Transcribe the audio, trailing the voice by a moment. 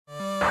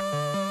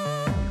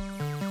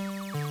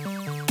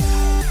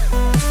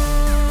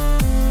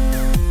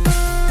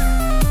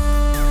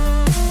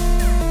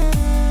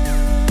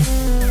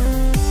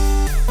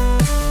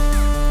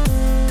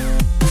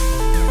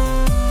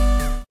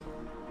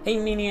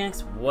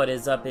Maniacs, what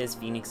is up? It's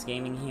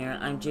PhoenixGaming here.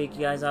 I'm Jake,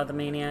 you guys are the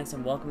Maniacs,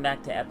 and welcome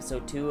back to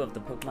episode 2 of the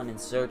Pokemon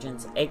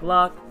Insurgence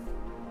Egglocke.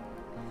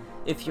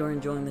 If you're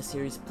enjoying the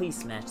series, please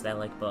smash that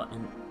like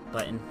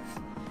button,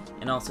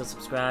 and also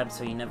subscribe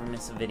so you never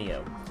miss a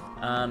video.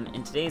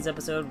 In today's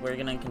episode, we're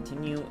gonna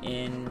continue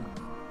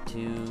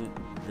into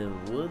the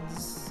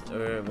woods,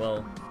 or,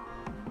 well,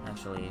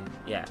 actually,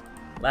 yeah.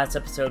 Last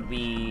episode,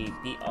 we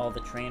beat all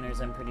the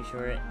trainers, I'm pretty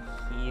sure,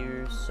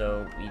 here,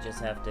 so we just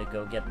have to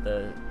go get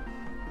the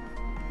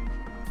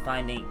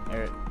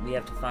we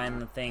have to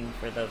find the thing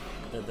for the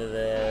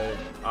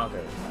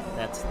Augur.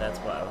 That's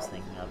what I was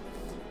thinking of.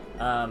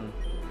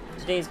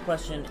 Today's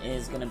question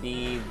is gonna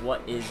be,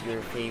 what is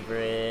your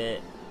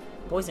favorite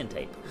poison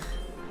type?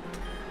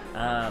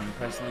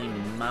 Personally,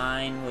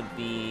 mine would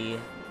be,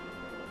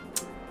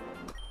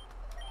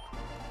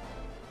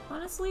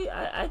 honestly,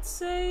 I'd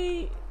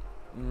say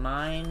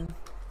mine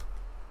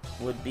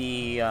would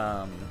be,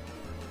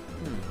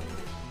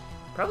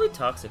 probably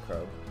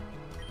Toxicroak.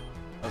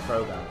 Or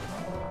Krogan.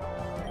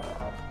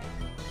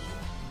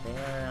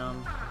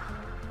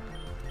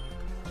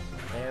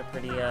 They're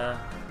pretty, sorry.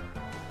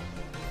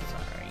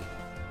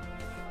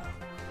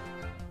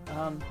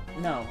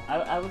 No,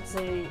 I would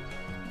say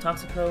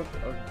Toxicroak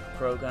or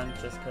Krogan,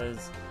 just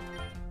because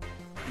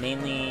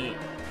mainly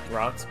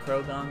Rock's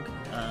Krogan,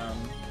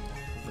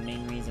 is the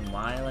main reason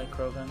why I like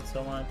Krogan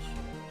so much.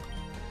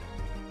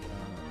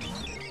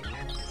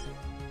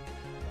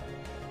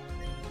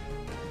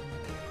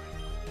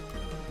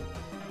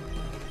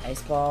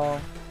 Ice Ball, I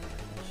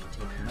should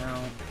take him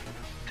out,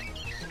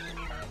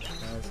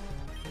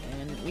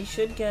 and we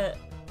should get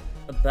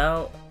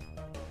about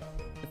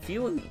a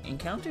few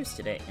encounters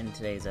in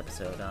today's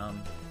episode, I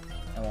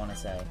want to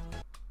say.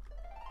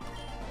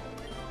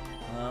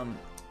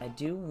 I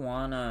do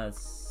want to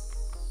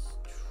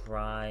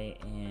try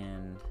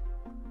and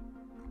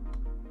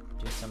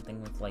do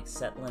something with, like,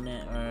 set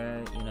limit,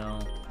 or, you know,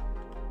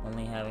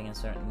 only having a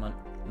certain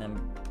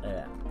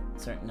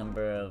certain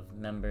number of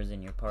members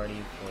in your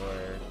party for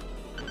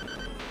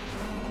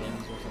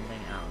wins or something.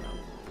 I don't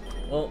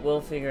know. We'll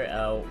figure it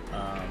out.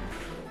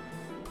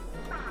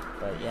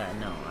 But yeah,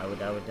 no, I would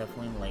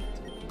definitely like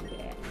to do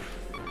that.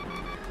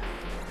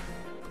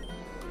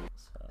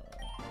 So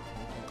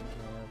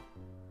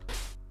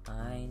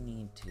I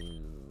need to.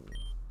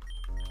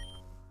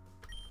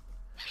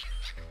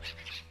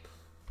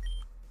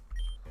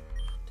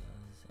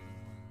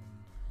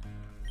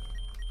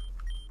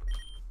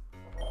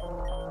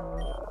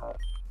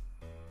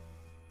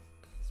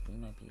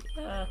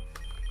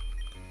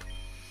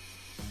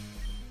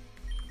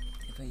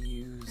 If I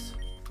use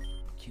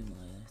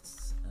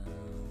Cumulus,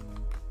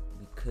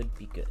 we could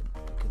be good. We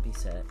could be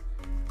set.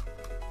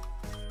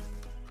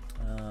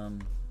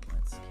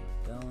 Let's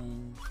keep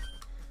going.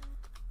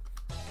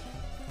 I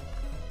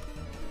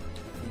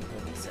think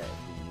we'll be set if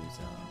we use,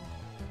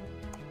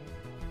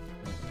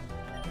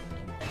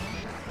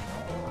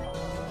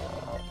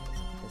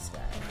 this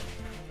guy.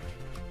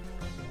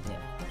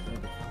 Yeah, we'll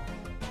be fine.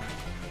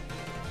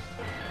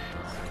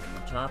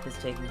 Chop is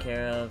taken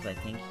care of. I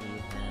think he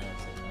has,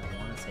 I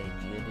want to say,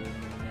 Geodude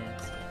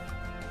next.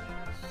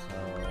 So,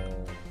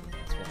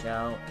 switch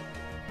out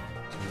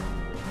to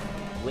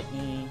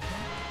Whitney.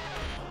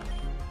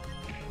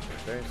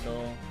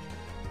 Reversal.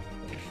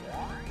 Which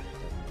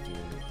doesn't do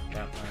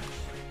that much.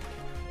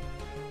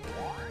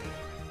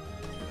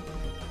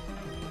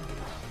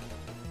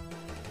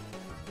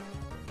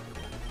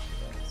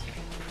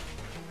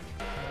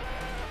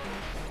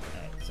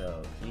 Alright, so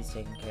he's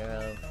taken care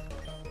of.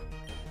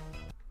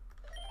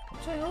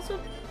 Which I also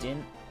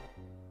didn't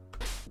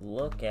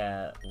look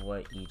at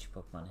what each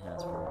Pokemon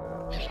has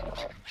for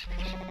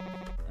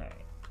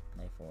Alright,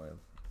 Life Orb.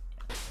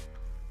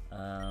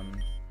 Yeah.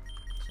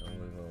 So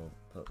we will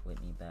put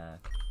Whitney back.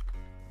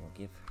 We'll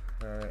give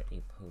her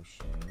a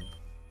potion.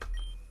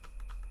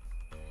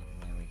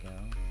 And there we go.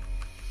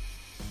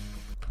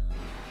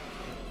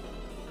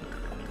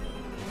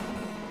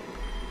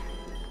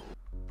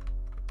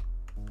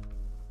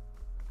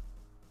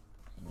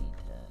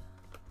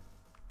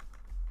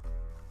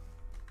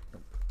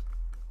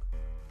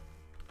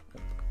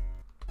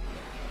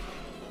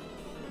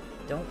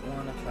 Don't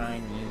want to try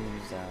and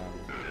use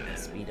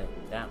speed up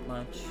that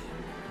much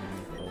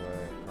for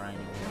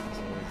grinding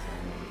purposes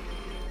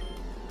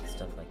and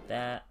stuff like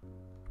that,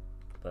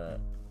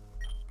 but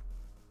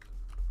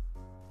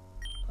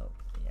oh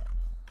yeah,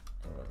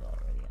 no, it was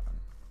already on.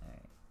 All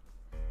right.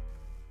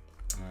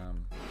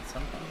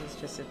 Sometimes it's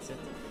just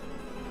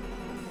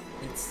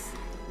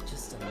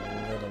just a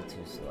little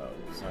too slow.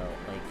 So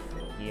like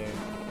here,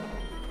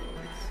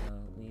 so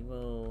we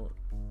will.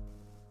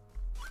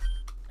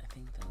 I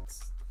think that's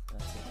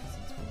it,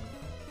 since we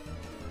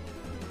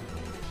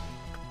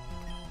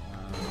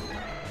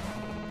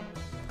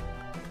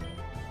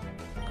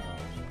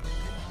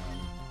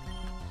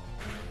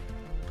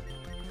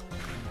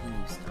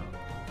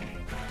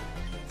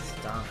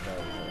stop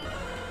over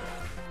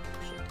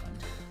shit ton.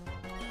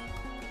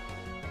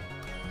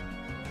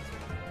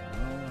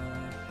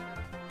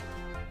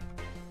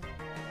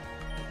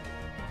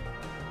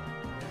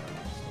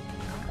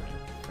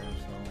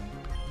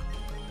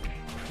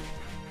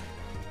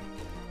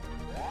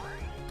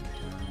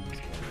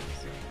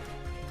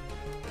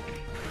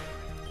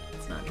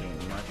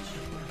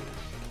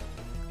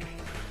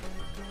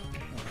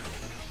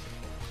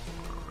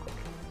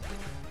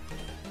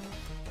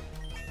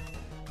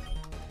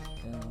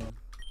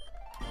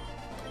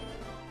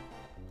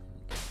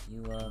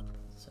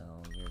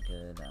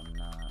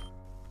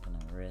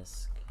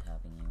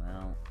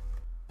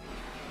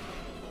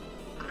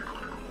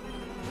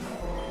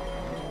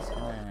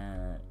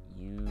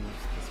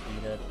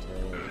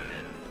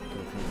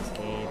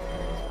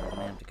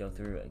 go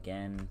through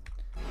again.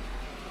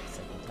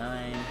 Second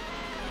time.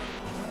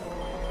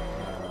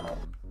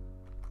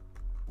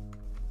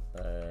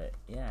 But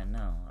yeah,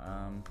 no.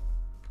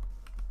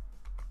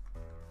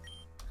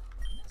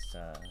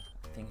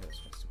 I think it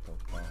was just a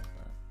Pokeball,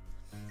 but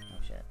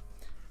oh shit.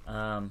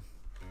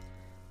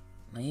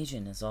 My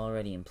agent is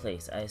already in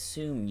place. I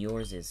assume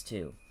yours is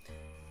too.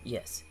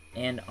 Yes,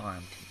 and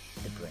armed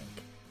to the brink.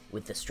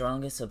 With the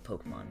strongest of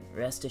Pokemon,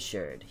 rest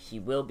assured, he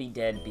will be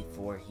dead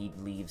before he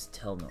leaves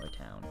Telnor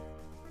Town.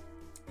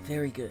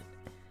 Very good.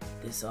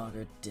 This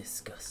Augur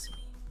disgusts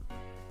me.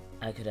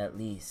 I could at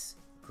least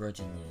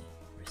grudgingly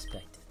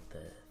respect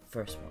the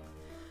first one,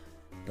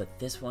 but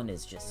this one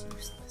is just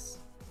useless.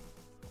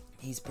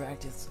 He's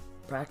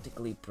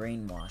practically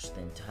brainwashed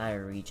the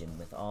entire region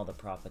with all the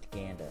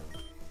propaganda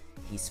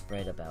he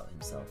spread about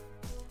himself.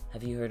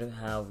 Have you heard of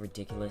how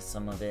ridiculous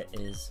some of it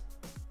is?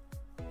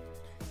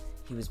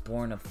 He was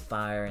born of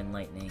fire and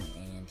lightning,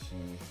 and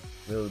he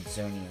rode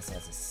Xerneas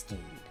as a steed.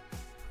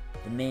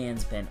 The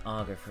man's been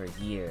Augur for a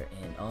year,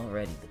 and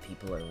already the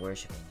people are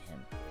worshipping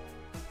him.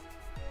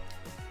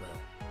 Well,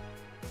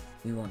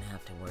 we won't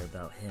have to worry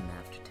about him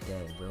after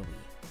today, will we?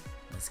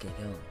 Let's get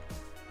going.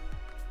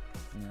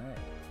 Alright.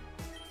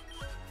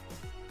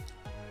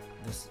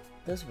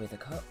 Those were the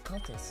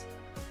cultists.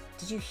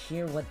 Did you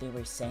hear what they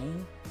were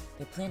saying?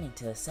 They're planning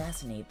to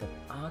assassinate the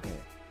Augur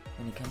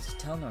when he comes to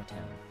Telnor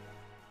Town.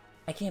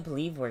 I can't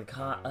believe we're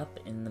caught up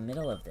in the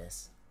middle of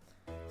this.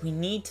 We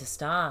need to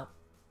stop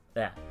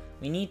that.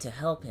 We need to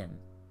help him.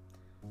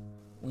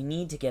 We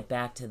need to get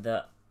back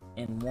to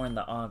and warn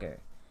the Augur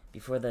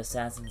before the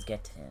assassins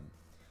get to him.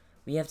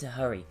 We have to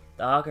hurry.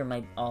 The Augur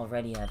might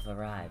already have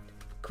arrived.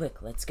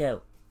 Quick, let's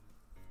go.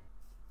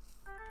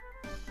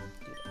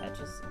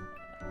 Dude,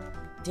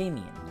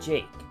 Damien,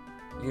 Jake,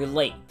 you're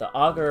late. The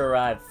Augur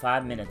arrived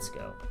 5 minutes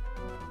ago.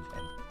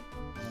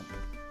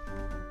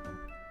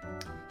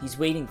 He's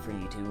waiting for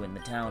you two in the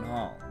town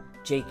hall.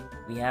 Jake,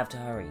 we have to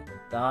hurry.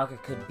 The Augur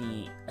could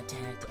be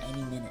attacked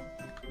any minute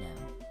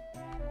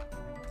now.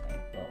 Okay,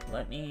 well,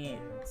 let me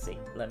see.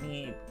 Let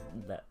me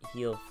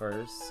heal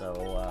first, so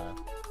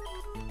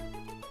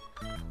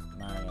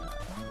my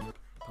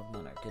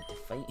Pokemon are good to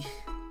fight.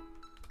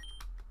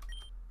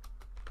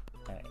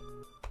 Alright.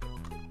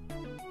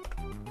 There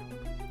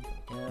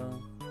we go.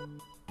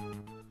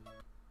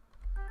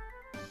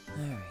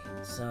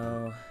 Alright,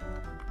 so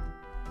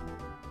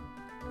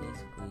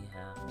basically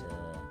have to...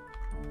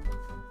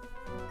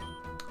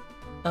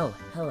 Oh,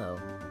 hello.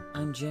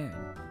 I'm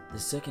Jaren, the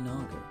second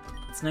Augur.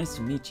 It's nice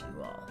to meet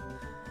you all.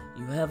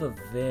 You have a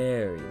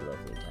very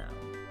lovely town.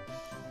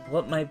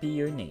 What might be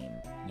your name,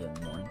 young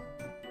one?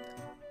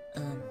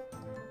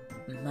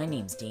 My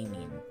name's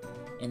Damien,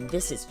 and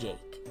this is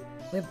Jake.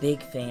 We're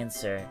big fans,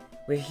 sir.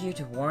 We're here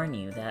to warn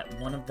you that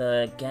one of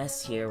the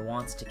guests here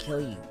wants to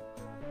kill you.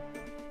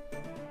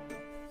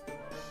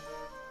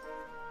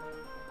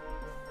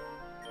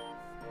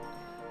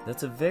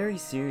 That's a very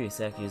serious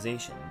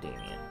accusation,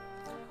 Damien.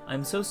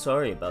 I'm so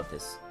sorry about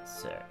this,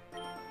 sir.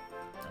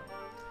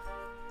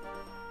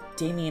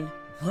 Damien,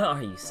 what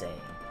are you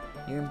saying?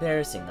 You're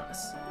embarrassing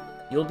us.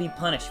 You'll be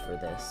punished for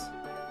this.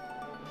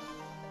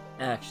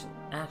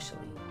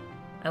 Actually,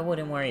 I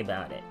wouldn't worry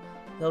about it.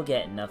 He'll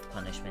get enough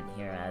punishment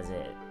here as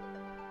it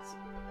is.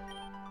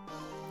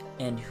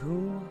 And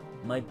who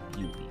might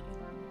you be?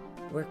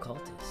 We're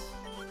cultists.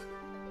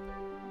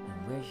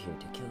 And we're here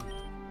to kill you.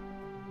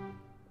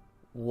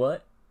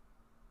 What?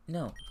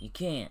 No, you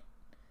can't.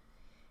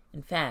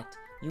 In fact,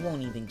 you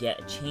won't even get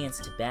a chance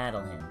to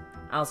battle him.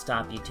 I'll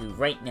stop you two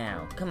right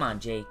now. Come on,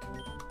 Jake.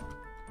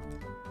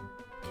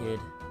 Kid,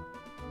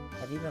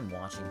 have you been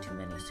watching too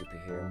many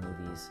superhero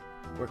movies?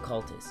 We're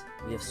cultists.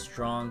 We have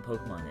strong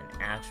Pokemon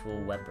and actual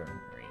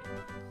weaponry.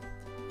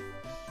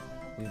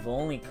 We've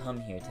only come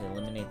here to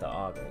eliminate the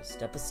Augur.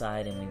 Step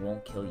aside and we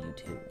won't kill you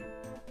too.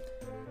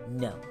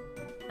 No,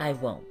 I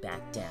won't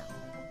back down.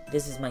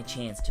 This is my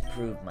chance to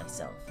prove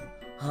myself.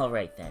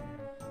 Alright then.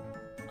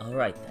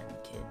 Alright then,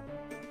 kid.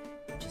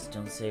 Just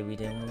don't say we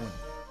didn't warn you.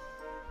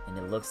 And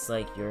it looks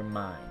like you're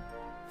mine.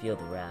 Feel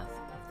the wrath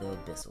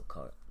of the Abyssal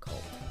cult.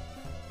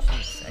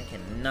 Jeez, I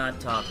cannot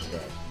talk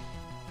today.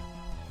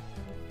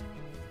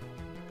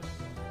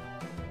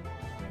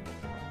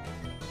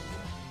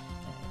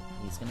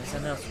 He's gonna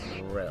send us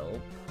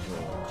Rill,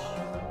 which...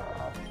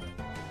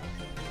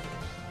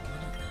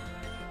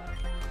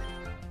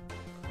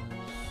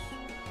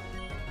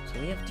 So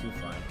we have 2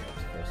 flying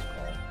types, first of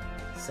all.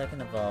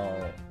 Second of all,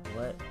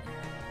 what?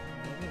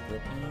 Maybe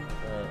Whitney,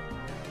 but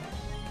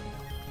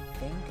I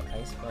think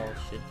Ice Ball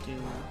should do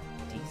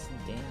decent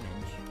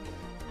damage.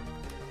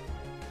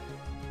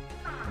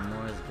 The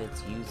more it gets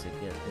used,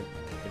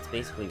 it's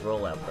basically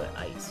rollout but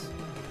ice.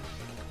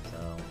 So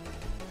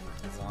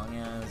as long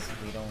as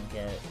we don't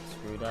get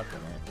screwed up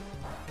in it.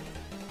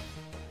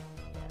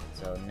 Yeah,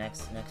 so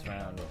next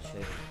round it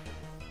should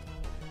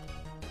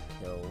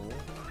kill.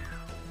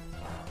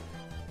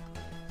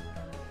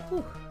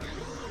 Whew.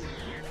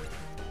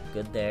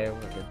 Good there,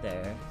 we're good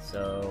there.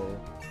 So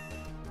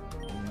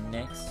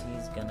next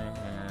he's gonna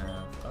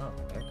have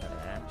haircut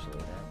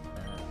actually,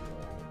 that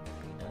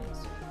would be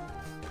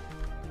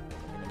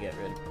get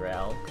rid of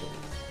Growl, because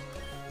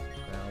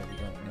Growl we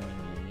don't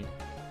really need.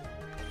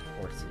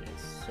 Horsey.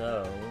 So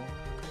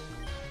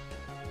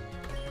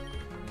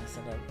I'm gonna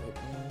send out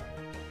Whitney.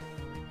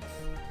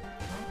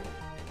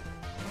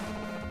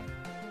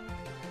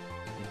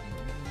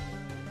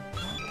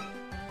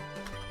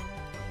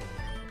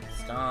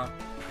 Stop.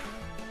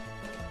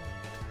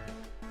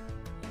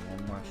 And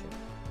one more should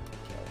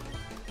kill.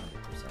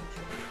 100%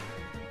 sure.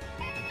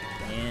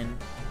 And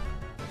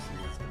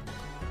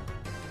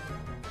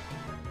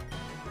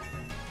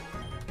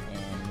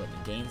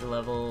Whitney gains a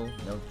level,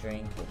 milk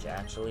drink, which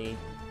actually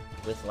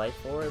with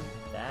Life Orb,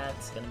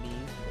 that's gonna be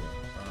useful.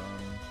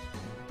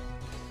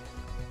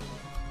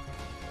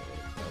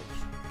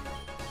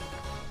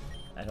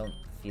 I don't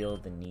feel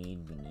the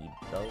need we need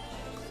Belch,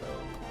 so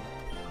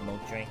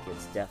milk drink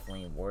is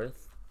definitely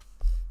worth.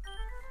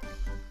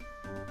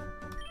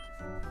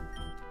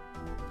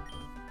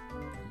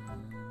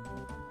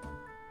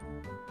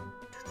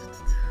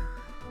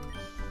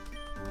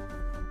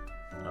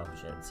 Oh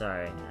shit,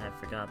 sorry, I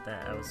forgot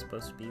that I was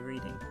supposed to be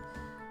reading.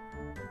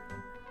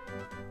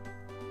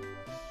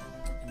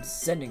 I'm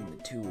sending the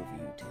two of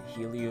you to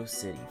Helio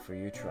City for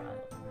your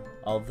trial.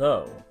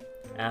 Although,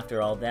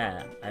 after all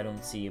that, I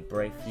don't see a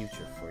bright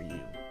future for you.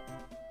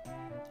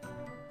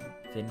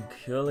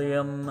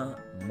 Vinculium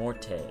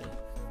Morte. Wait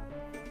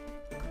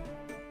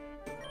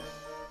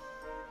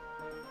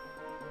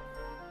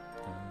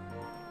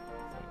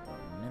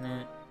 1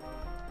 minute.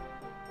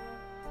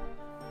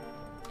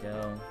 There we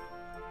go.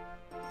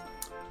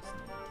 Just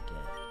need to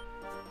get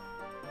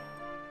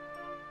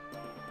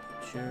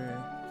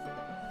picture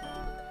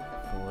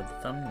for the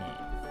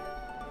thumbnail.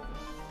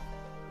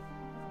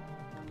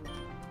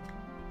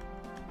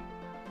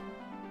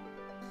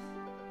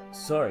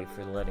 Sorry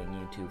for letting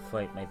you two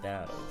fight my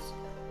battles,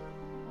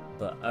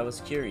 but I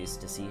was curious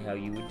to see how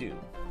you would do.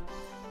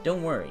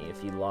 Don't worry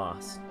if you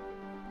lost.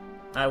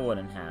 I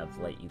wouldn't have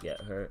let you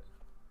get hurt.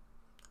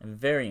 I'm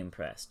very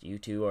impressed. You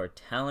two are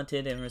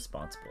talented and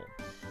responsible.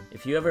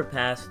 If you ever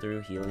pass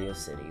through Helio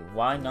City,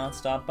 why not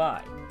stop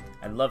by?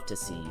 I'd love to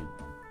see you,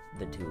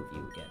 the two of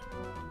you again.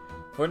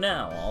 For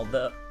now,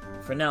 though,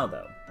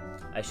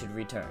 I should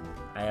return.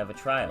 I have a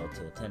trial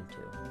to attend to.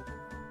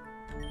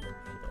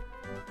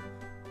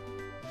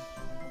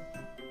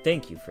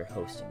 Thank you for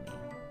hosting me.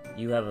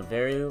 You have a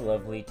very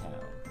lovely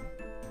town.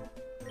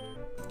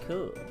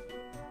 Cool.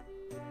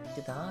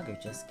 Did the Augur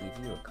just give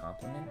you a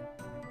compliment?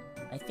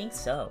 I think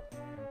so.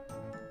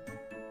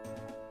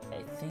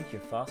 I think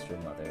your foster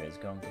mother is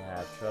going to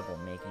have trouble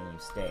making you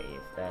stay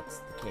if that's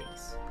the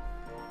case.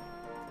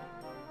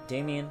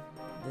 Damien,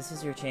 this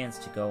is your chance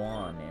to go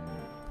on an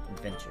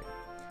adventure.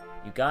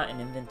 You got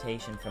an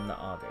invitation from the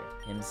Augur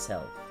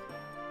himself.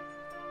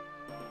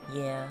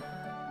 Yeah,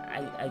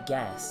 I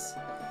guess.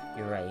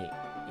 You're right.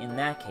 In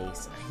that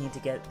case, I need to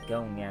get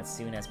going as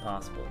soon as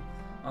possible.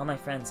 All my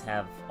friends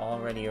have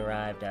already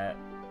arrived at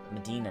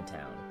Medina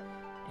Town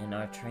and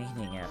are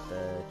training at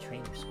the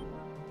trainer school.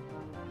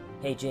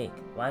 Hey Jake,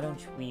 why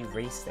don't we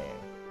race there?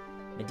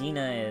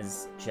 Medina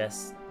is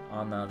just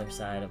on the other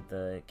side of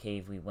the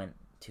cave we went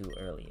to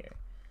earlier.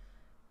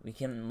 We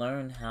can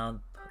learn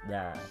how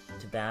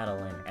to battle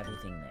and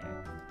everything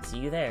there. See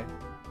you there.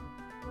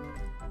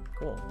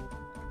 Cool.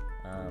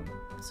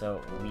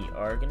 So we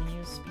are gonna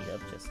use speed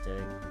up just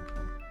to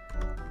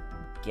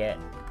get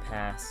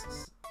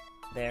past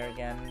there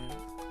again.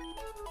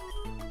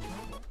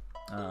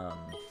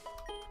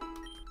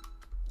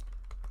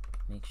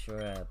 Make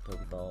sure I have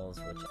Pokeballs,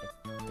 which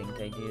I think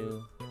I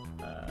do.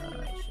 I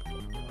should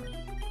get more.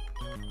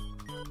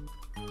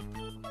 And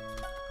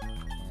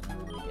I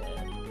want to get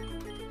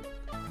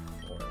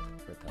 4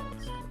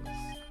 repels.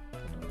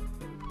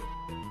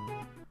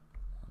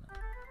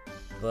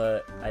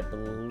 But I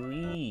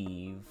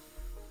believe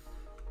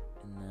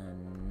in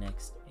the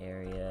next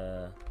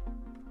area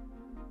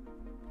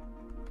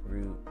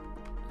route,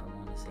 I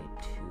want to say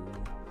 2,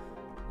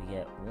 we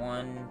get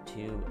 1,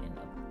 2, and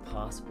a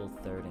possible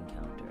 3rd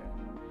encounter,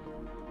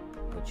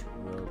 which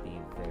will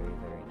be very,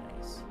 very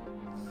nice.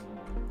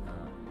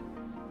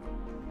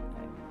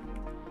 Okay.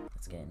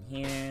 Let's get in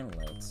here,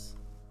 let's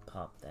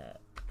pop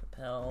that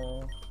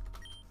repel,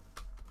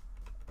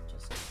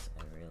 just because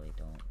I really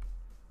don't.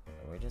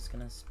 We're just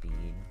gonna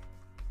speed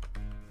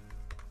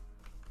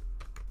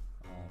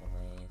all the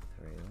way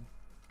through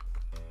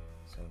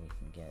so we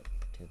can get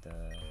to the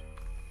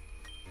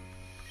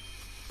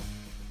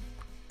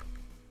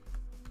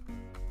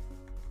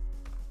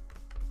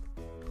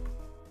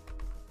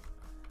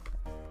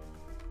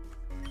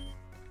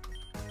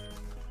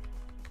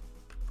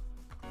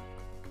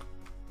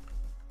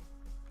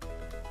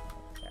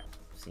yeah,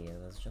 see, it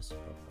was just a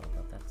Pokeball,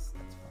 but that's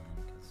fine,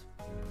 because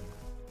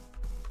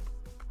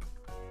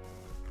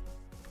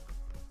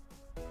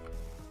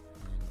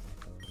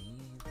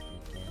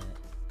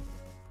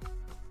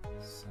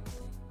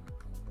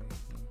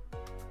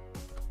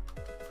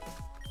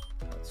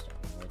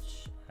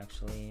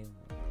actually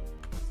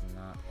it's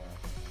not that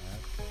bad.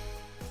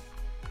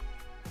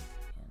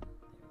 And there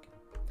we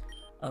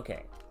go.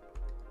 Okay,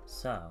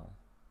 so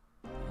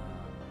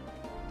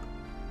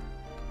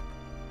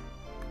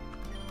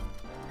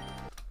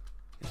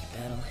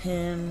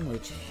him,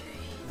 which he's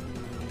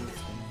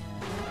gonna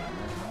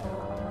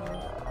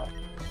have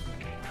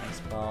nice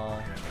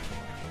ball.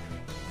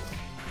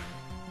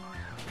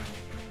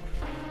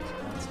 So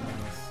that's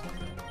nice.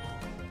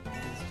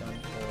 He's done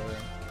for.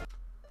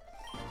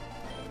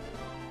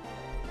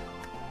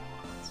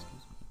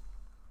 Excuse me.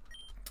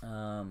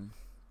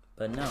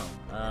 But no,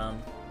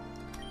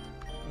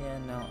 yeah,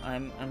 no,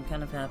 I'm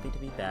kind of happy to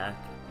be back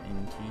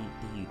into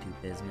the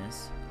YouTube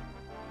business.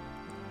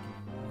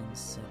 Give me 1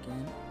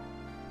 second.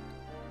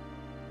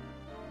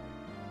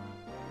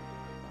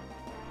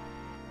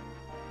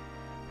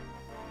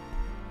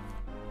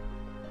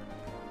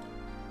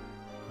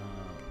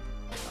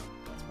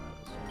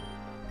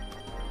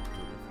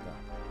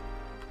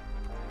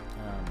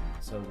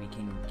 So we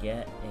can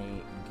get a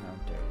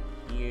encounter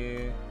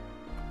here.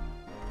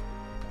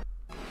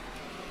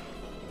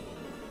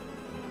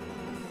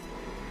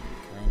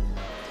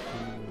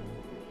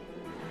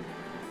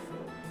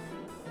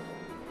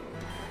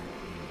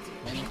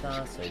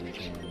 So we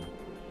can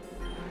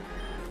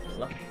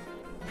pluck.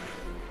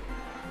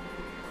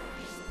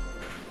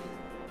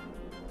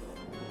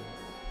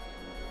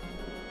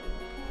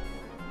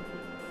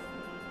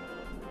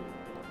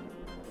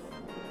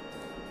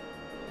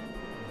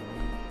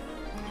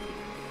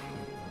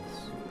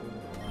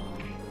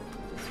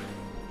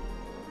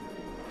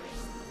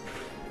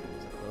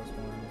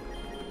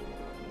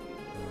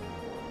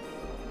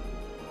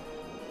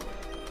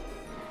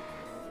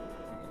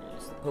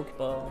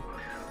 Pokeball.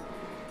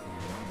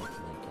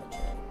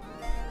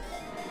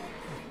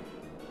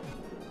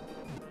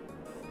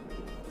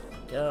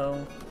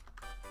 Go.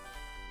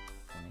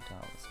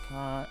 Ponytail is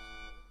caught.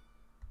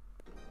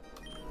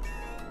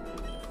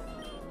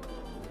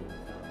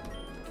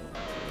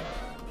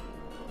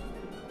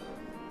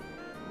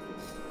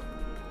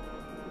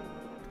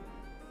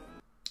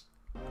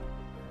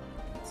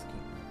 Let's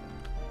keep moving.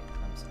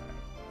 I'm sorry.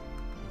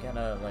 We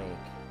gotta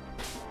like.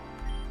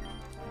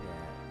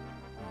 Yeah.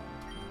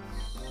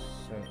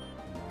 Certain.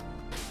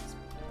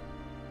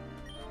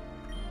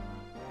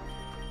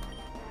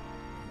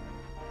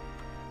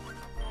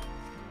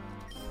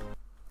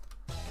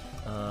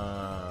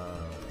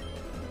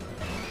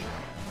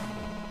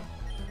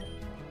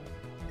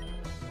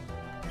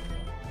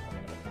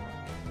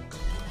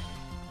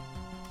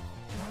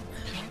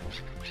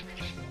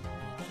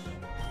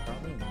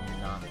 Probably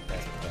not the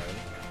best play.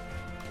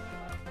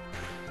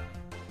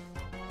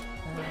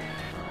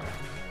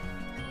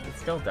 It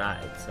still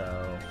died, so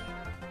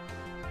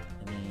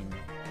I mean,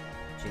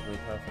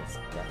 Jigglypuff is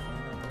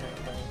definitely not the right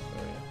play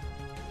for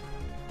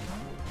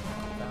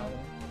Battle,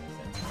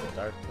 since it's a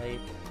dark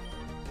type.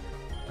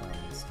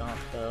 Stomp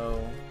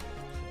though.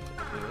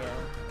 Yeah.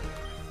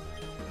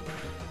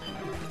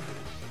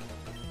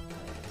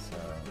 So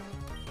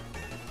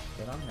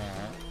good on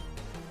that.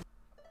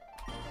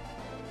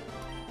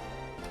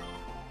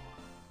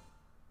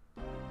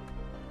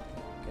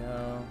 Go.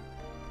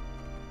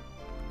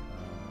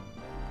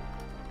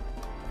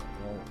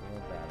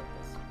 We'll battle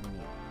this. We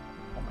need.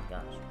 Oh my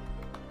gosh!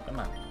 Come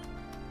on.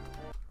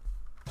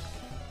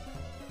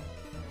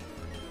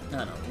 I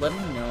don't know. Let me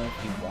know if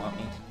you want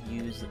me to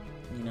use,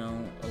 you know,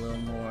 a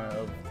little more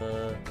of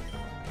the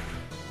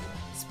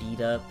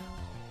speed up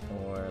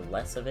or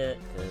less of it,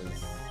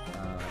 because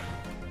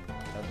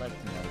I'd like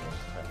to know your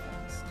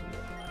preference to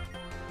it.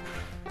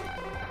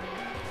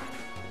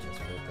 Just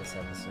for this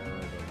episode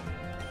and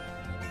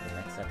maybe the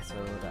next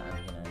episode,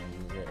 I'm gonna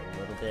use it a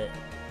little bit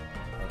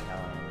like how I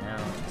am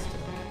now, just to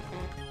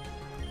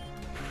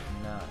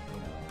not, you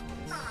know,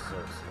 be so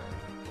slow.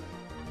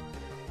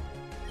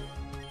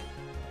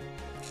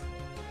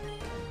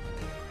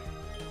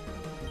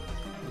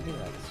 We do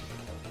have a super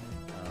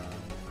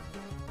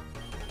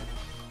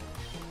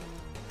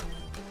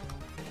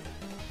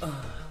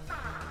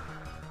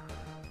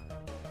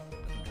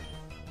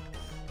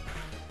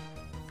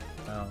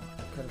Oh,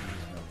 I could have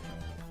used milk.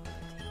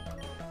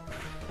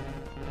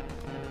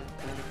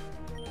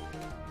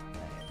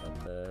 But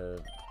the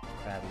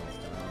Krabby is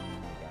done.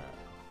 We got.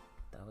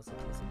 That was a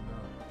decent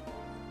milk.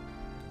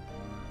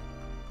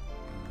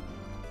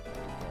 We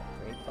got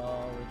Great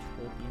Ball, which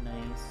would be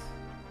nice.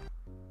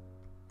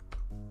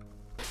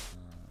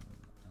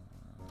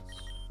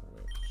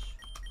 Switch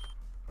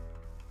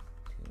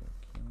to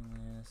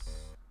Cumulus.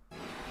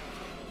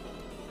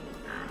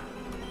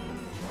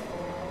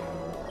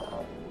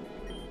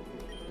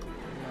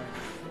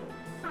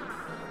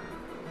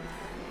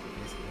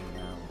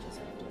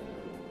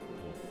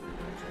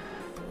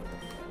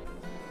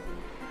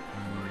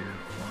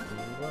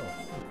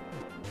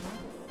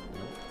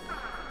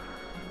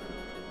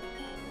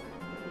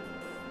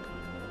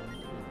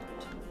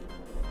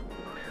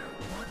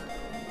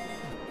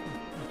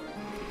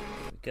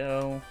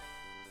 Go.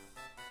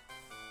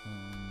 I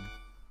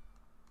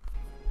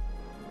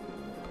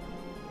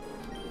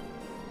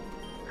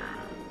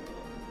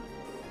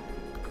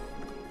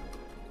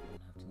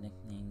don't have to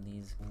nickname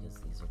these because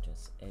these are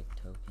just egg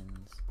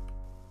tokens.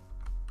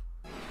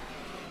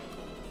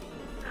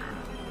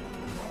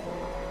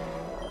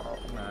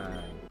 Come on.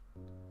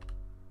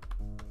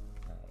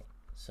 Alright,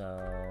 so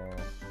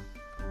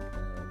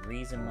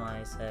reason why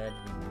I said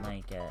we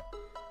might get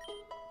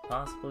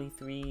possibly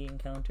 3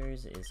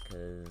 encounters is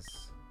because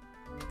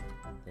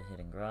the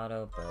hidden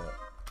grotto,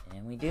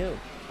 and we do.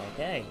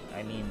 Okay,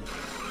 I mean,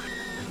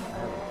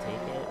 I will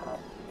take it.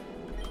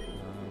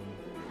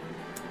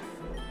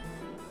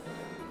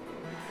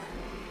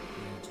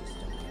 I just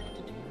don't know what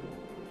to do.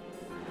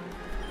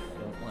 I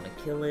don't want to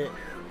kill it,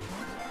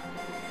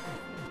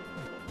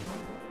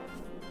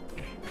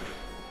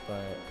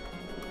 but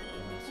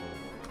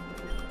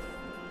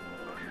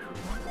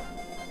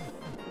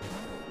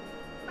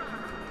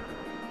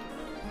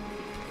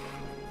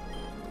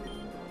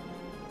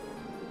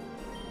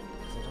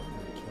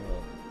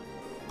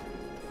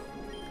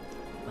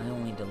my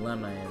only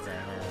dilemma is I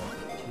have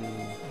 2...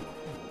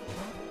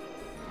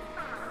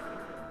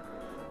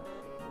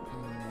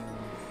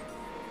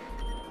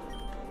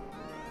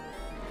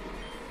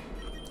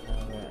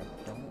 However, I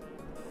don't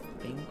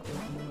think we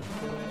can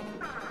kill it.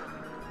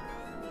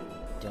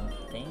 Don't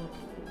think.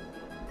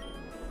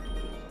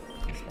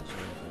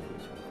 Especially if I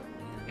lose right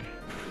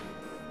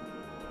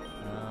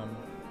now.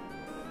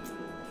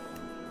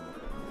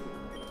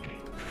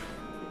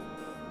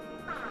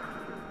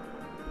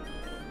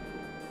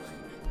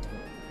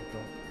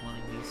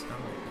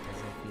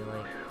 Because I feel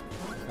like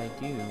if I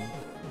do,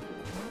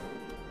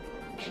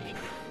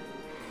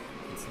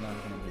 it's not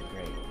going to be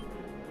great.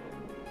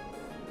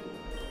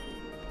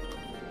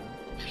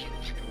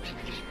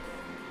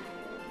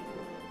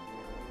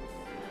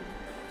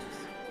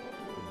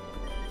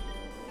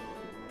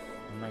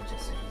 I might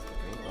just use the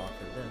great ball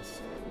for this.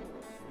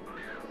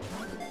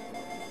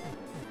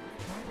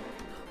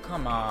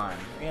 Come on,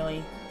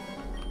 really?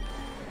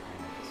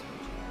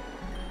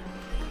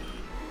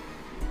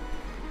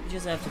 You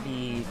just have to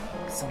be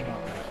somewhat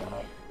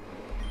lucky,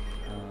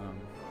 and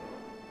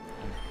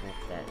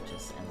hope that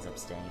just ends up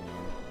staying in.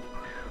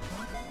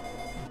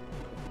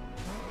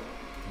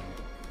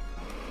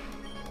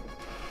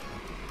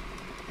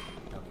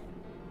 Okay.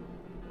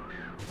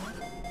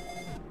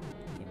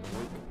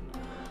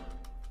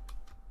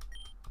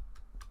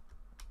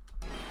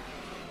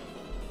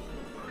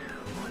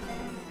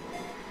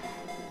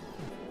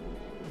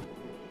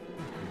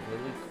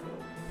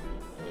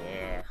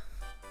 Yeah.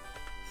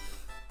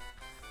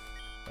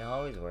 It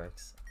always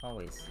works.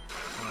 Always.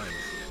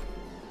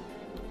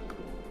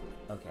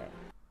 Okay.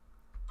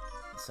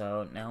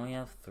 So now we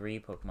have 3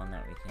 Pokemon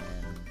that we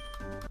can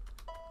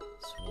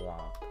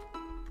swap.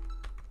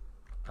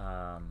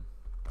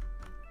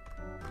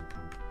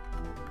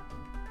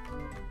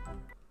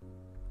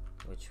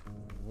 Which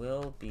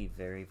will be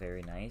very,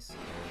 very nice.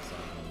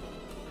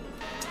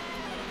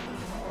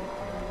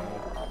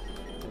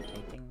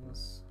 Rotate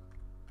things.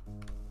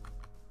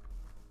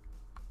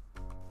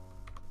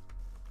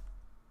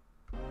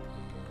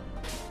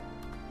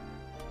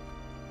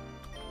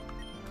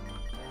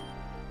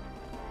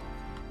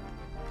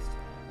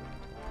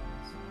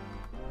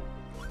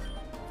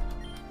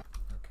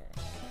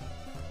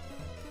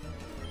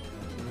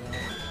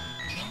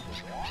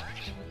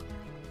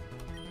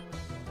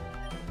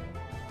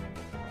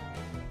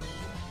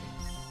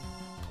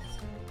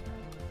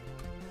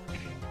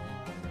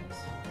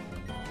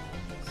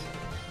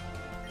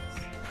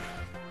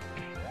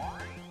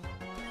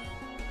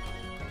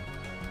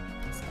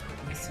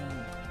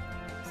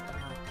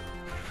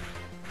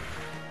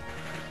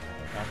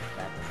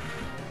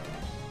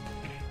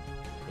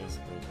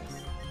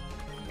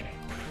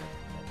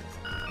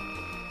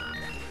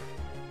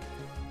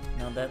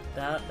 No,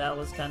 that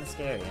was kind of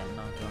scary. I'm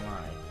not gonna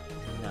lie.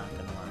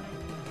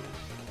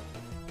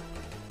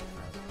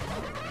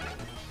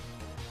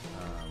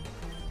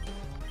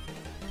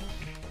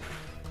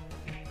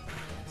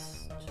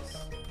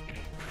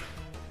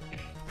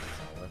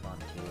 Solid on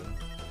 2.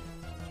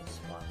 Just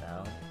swap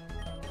out.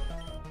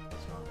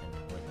 Swap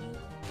into Whitney.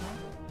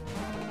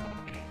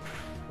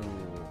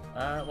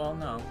 Ooh. Well,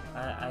 no.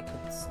 I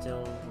could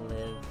still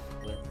live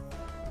with.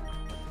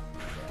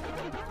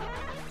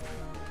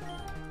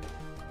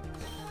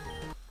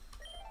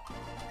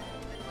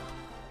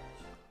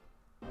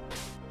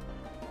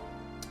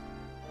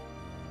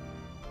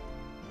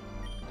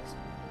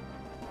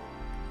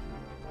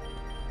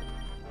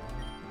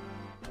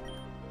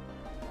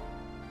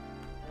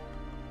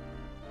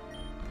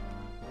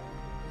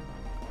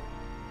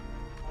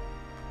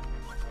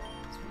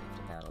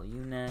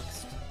 You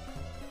next.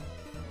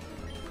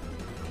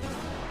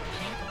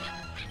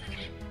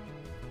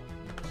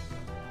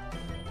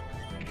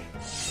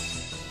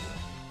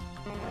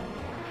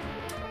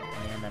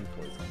 And I'm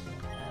poisoned.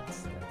 That's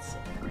sick.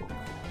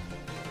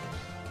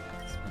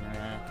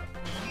 Spinnerack.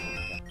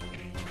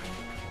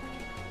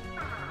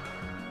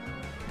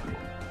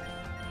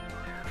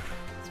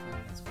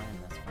 That's fine.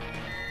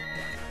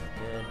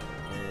 Good.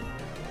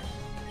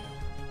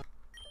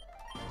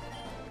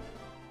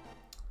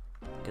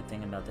 Good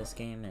thing about this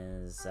game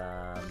is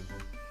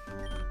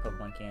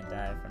Pokemon can't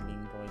die from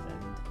being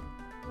poisoned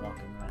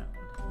walking around.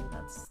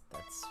 That's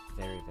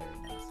very, very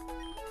nice.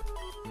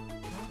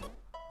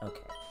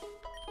 Okay.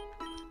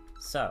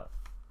 So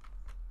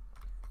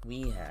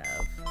we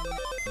have.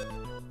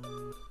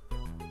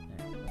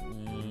 Alright, let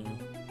me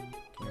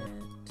get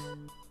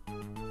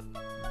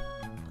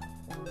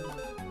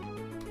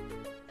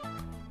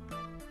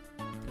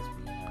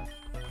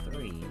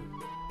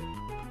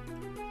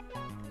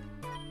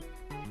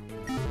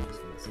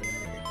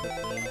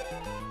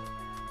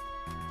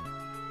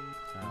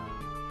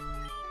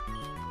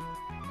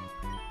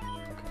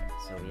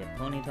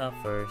Ponyta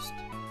first,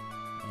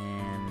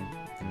 and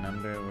the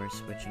number we're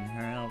switching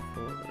her out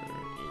for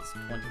is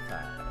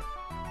 25.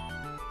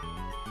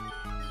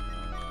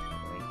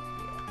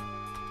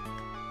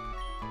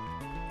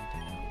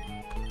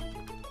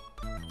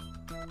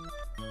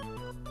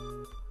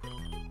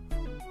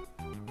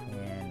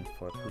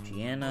 For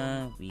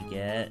Poochyena, we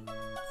get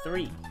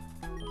 3.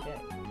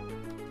 Okay.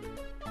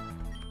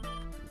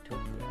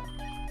 Utopia.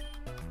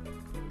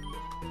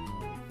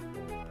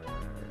 And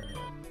for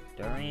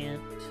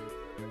Durant,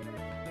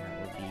 that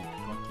would be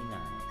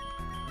 29.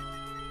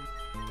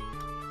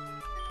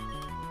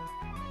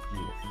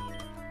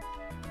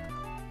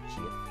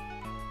 Jif.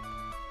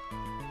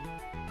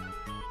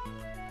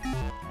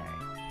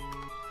 Alright.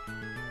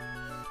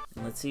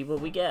 Let's see what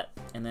we get,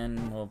 and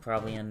then we'll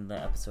probably end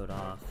the episode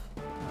off.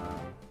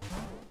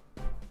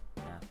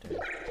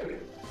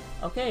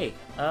 Okay,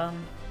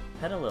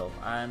 Petalil,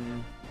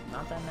 I'm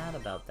not that mad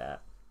about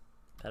that.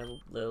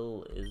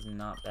 Petalil is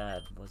not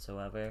bad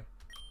whatsoever.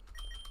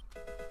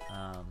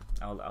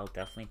 I'll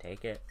definitely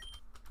take it.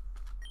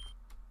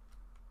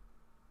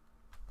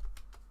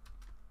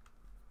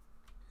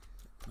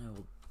 I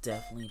will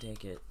definitely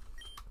take it.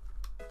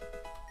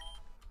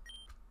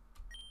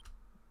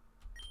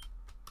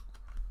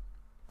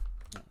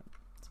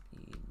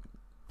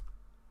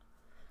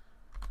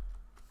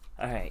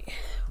 Alright,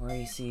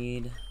 Worry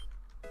Seed.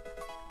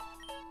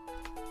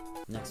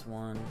 Next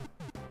one.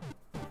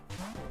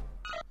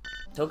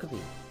 Togepi.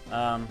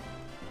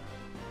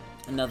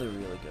 Another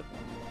really good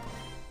one.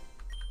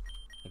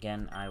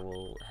 Again, I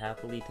will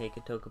happily take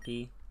a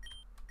Togepi.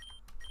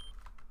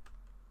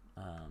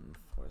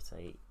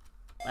 Foresight.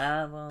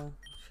 Well,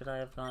 should I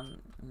have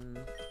gone? No,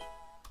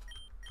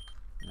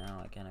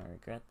 I kind of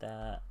regret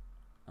that.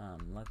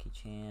 Lucky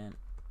Chant,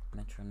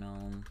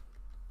 Metronome.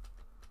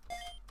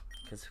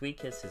 Because Sweet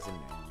Kiss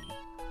isn't really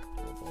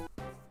doable.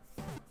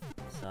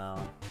 So.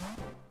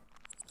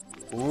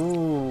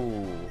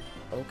 Ooh,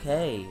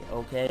 okay.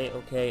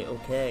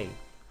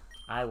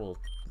 I will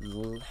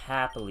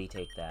happily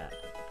take that.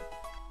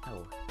 I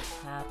will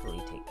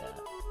happily take that.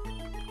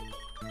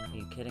 Are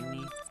you kidding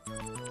me?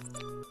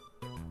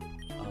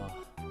 Oh.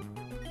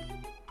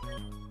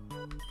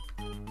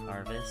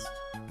 Harvest.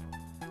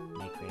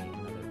 May create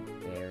another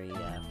berry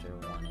after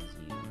one is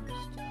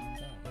used.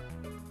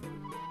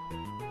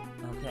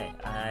 Okay.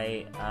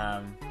 Okay,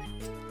 I'm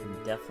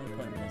definitely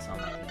putting this on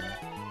my team.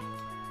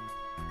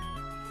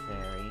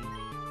 Fairy,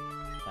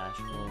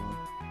 Bashful,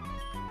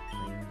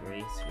 Green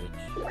Grace, which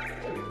is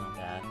not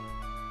bad.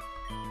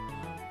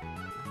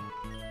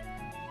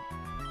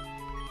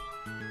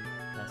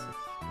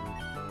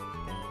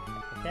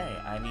 Okay,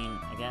 I mean,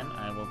 again,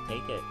 I will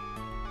take it.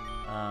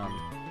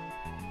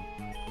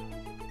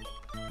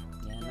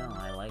 Yeah, no,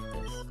 I like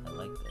this.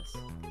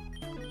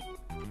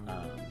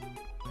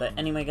 But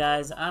anyway,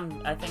 guys,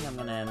 I think I'm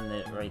gonna end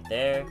it right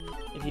there.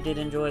 If you did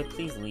enjoy,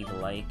 please leave a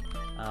like.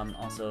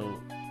 Also,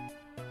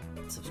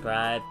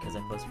 subscribe, because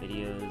I post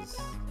videos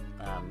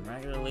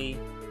regularly.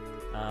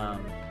 But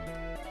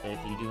if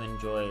you do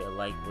enjoy, a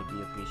like would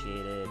be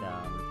appreciated.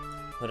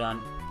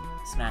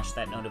 Smash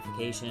that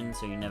notification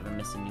so you never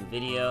miss a new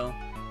video.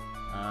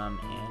 And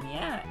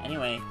yeah,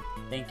 anyway,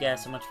 thank you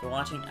guys so much for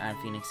watching. I'm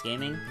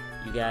PhoenixGaming.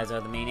 You guys are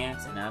the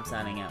Maniacs, and I'm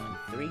signing out in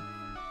 3,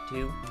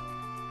 2,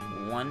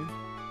 1.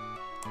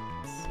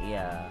 See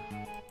ya.